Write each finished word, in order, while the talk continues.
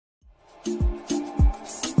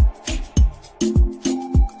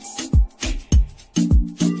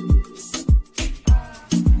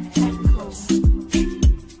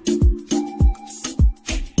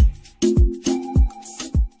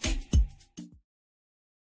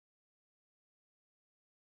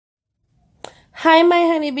Hi, my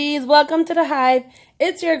honeybees. Welcome to the hive.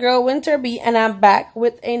 It's your girl, Winter Bee, and I'm back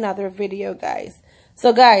with another video, guys.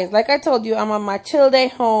 So, guys, like I told you, I'm on my chill day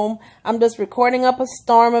home. I'm just recording up a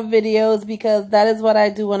storm of videos because that is what I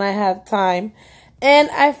do when I have time. And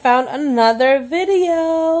I found another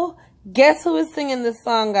video. Guess who is singing this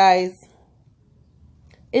song, guys?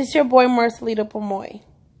 It's your boy, Marcelito Pomoy.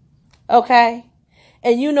 Okay?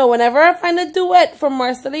 And you know, whenever I find a duet from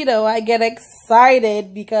Marcelito, I get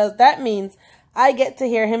excited because that means I get to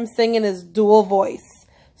hear him sing in his dual voice.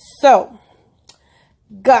 So,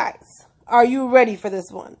 guys, are you ready for this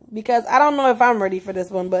one? Because I don't know if I'm ready for this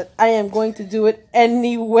one, but I am going to do it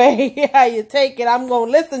anyway. How you take it, I'm going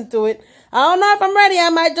to listen to it. I don't know if I'm ready. I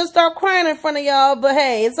might just start crying in front of y'all, but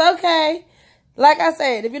hey, it's okay. Like I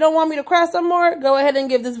said, if you don't want me to cry some more, go ahead and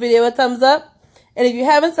give this video a thumbs up. And if you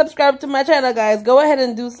haven't subscribed to my channel, guys, go ahead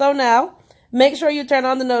and do so now. Make sure you turn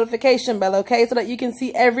on the notification bell, okay? So that you can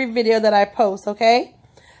see every video that I post, okay?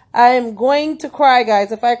 I am going to cry,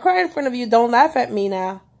 guys. If I cry in front of you, don't laugh at me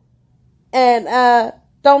now. And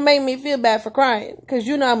don't make me feel bad for crying. Because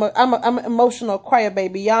you know I'm an emotional crier,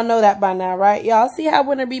 baby. Y'all know that by now, right? Y'all see how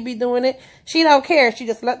Winter Bee be doing it? She don't care. She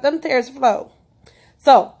just let them tears flow.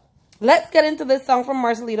 So, let's get into this song from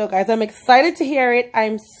Marcelito, guys. I'm excited to hear it.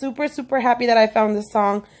 I'm super, super happy that I found this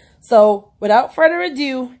song. So, without further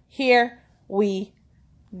ado, here we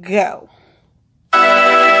go.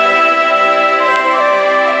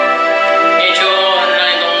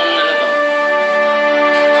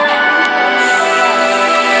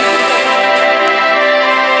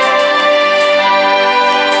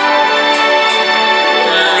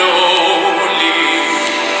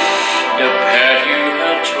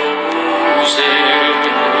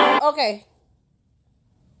 Okay,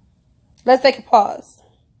 let's take a pause.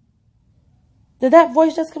 Did that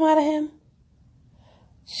voice just come out of him?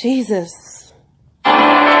 Jesus.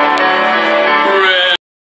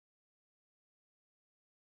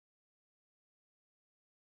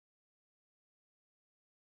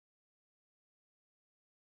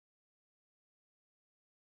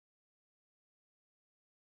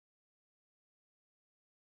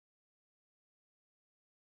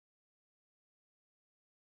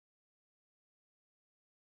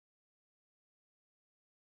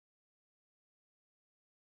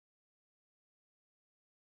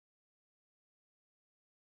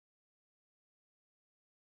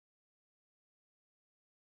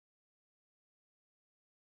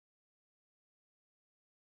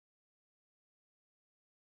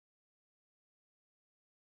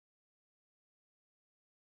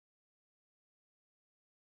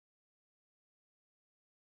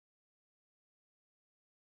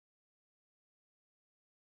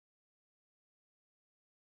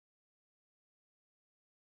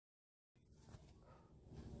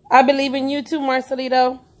 I believe in you too,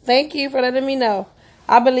 Marcelito. Thank you for letting me know.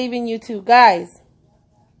 I believe in you too. Guys,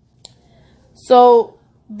 so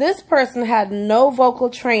this person had no vocal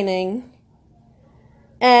training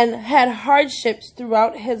and had hardships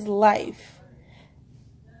throughout his life.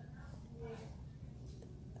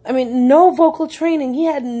 I mean, no vocal training. He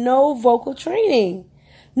had no vocal training.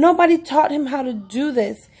 Nobody taught him how to do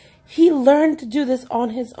this. He learned to do this on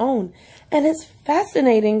his own. And it's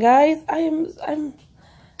fascinating, guys.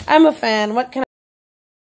 I'm a fan. What can I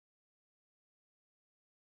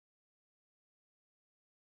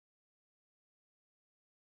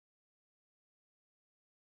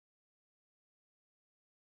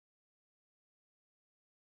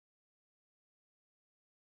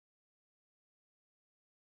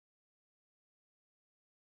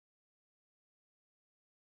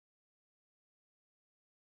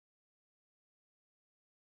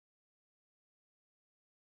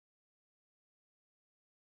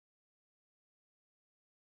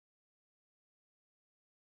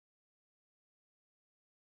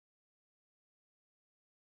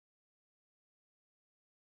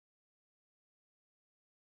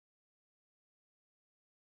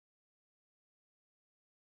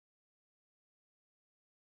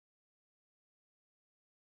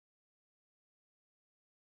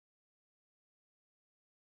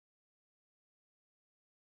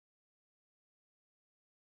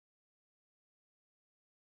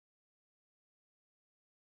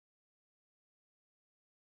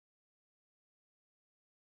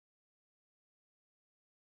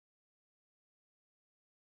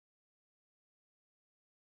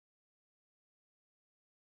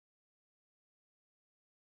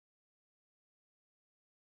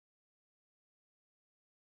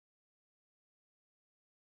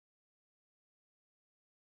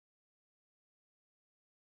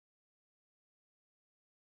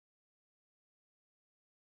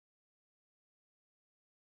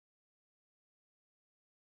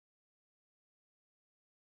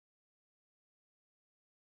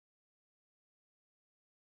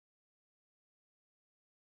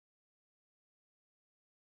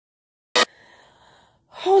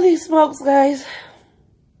Holy smokes, guys.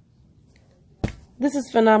 This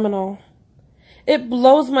is phenomenal. It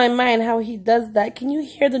blows my mind how he does that. Can you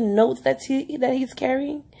hear the notes that he's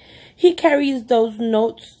carrying? He carries those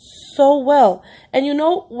notes so well. And you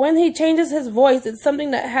know, when he changes his voice, it's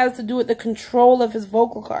something that has to do with the control of his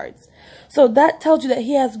vocal cords. So that tells you that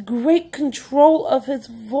he has great control of his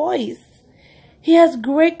voice. He has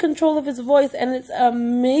great control of his voice, and it's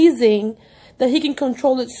amazing that he can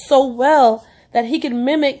control it so well that he can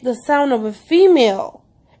mimic the sound of a female.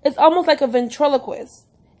 It's almost like a ventriloquist.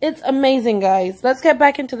 It's amazing, guys. Let's get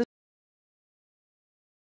back into the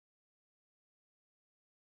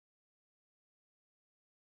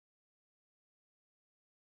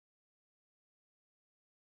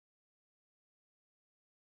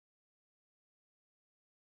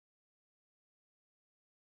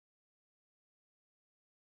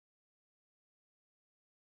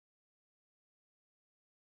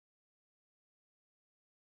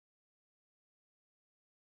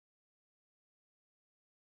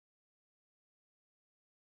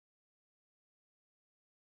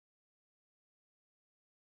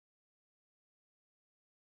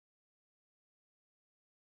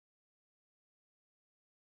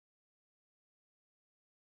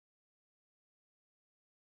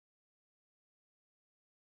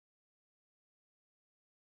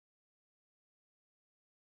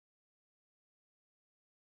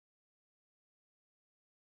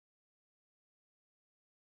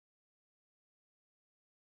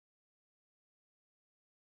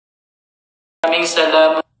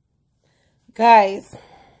guys,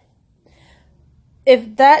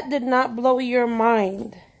 if that did not blow your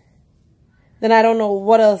mind, then I don't know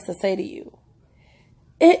what else to say to you.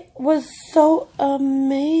 It was so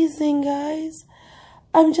amazing, guys.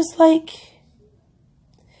 I'm just like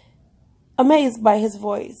amazed by his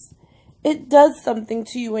voice. It does something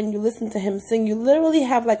to you when you listen to him sing. You literally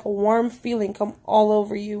have like a warm feeling come all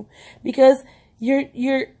over you because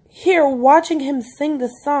you're here watching him sing the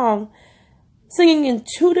song, singing in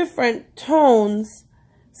two different tones,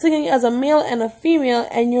 singing as a male and a female,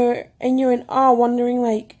 and you're in awe, wondering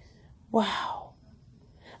like, wow.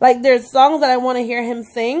 Like, there's songs that I want to hear him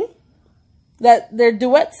sing, that they're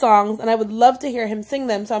duet songs, and I would love to hear him sing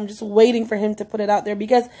them, so I'm just waiting for him to put it out there,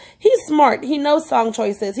 because he's smart. He knows song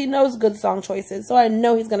choices. He knows good song choices, so I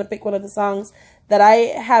know he's going to pick one of the songs that I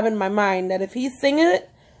have in my mind, that if he's singing it,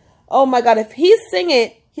 oh my God, if he's singing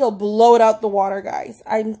it, he'll blow it out the water, guys.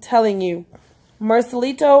 I'm telling you.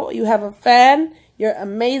 Marcelito, you have a fan. You're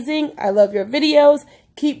amazing. I love your videos.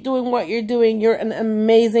 Keep doing what you're doing. You're an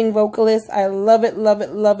amazing vocalist. I love it, love it,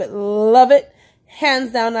 love it, love it.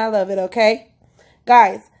 Hands down, I love it, okay?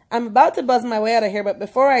 Guys, I'm about to buzz my way out of here, but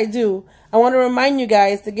before I do, I want to remind you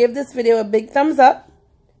guys to give this video a big thumbs up.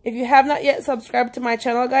 If you have not yet subscribed to my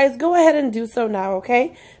channel, guys, go ahead and do so now,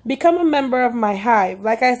 okay? Become a member of my hive.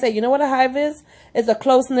 Like I said, you know what a hive is? It's a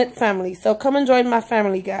close-knit family. So come and join my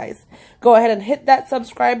family, guys. Go ahead and hit that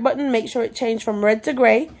subscribe button. Make sure it changed from red to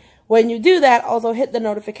gray. When you do that, also hit the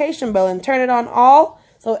notification bell and turn it on all.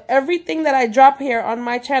 So everything that I drop here on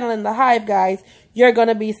my channel in the hive, guys, you're going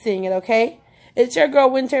to be seeing it, okay? It's your girl,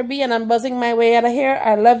 Winter B, and I'm buzzing my way out of here.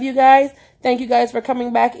 I love you guys. Thank you guys for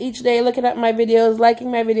coming back each day, looking at my videos, liking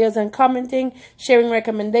my videos, and commenting, sharing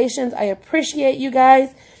recommendations. I appreciate you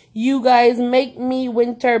guys. You guys make me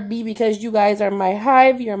Winter B because you guys are my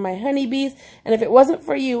hive. You're my honeybees. And if it wasn't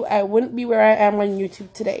for you, I wouldn't be where I am on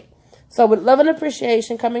YouTube today. So with love and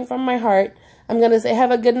appreciation coming from my heart, I'm going to say have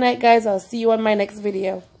a good night, guys. I'll see you on my next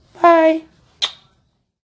video. Bye.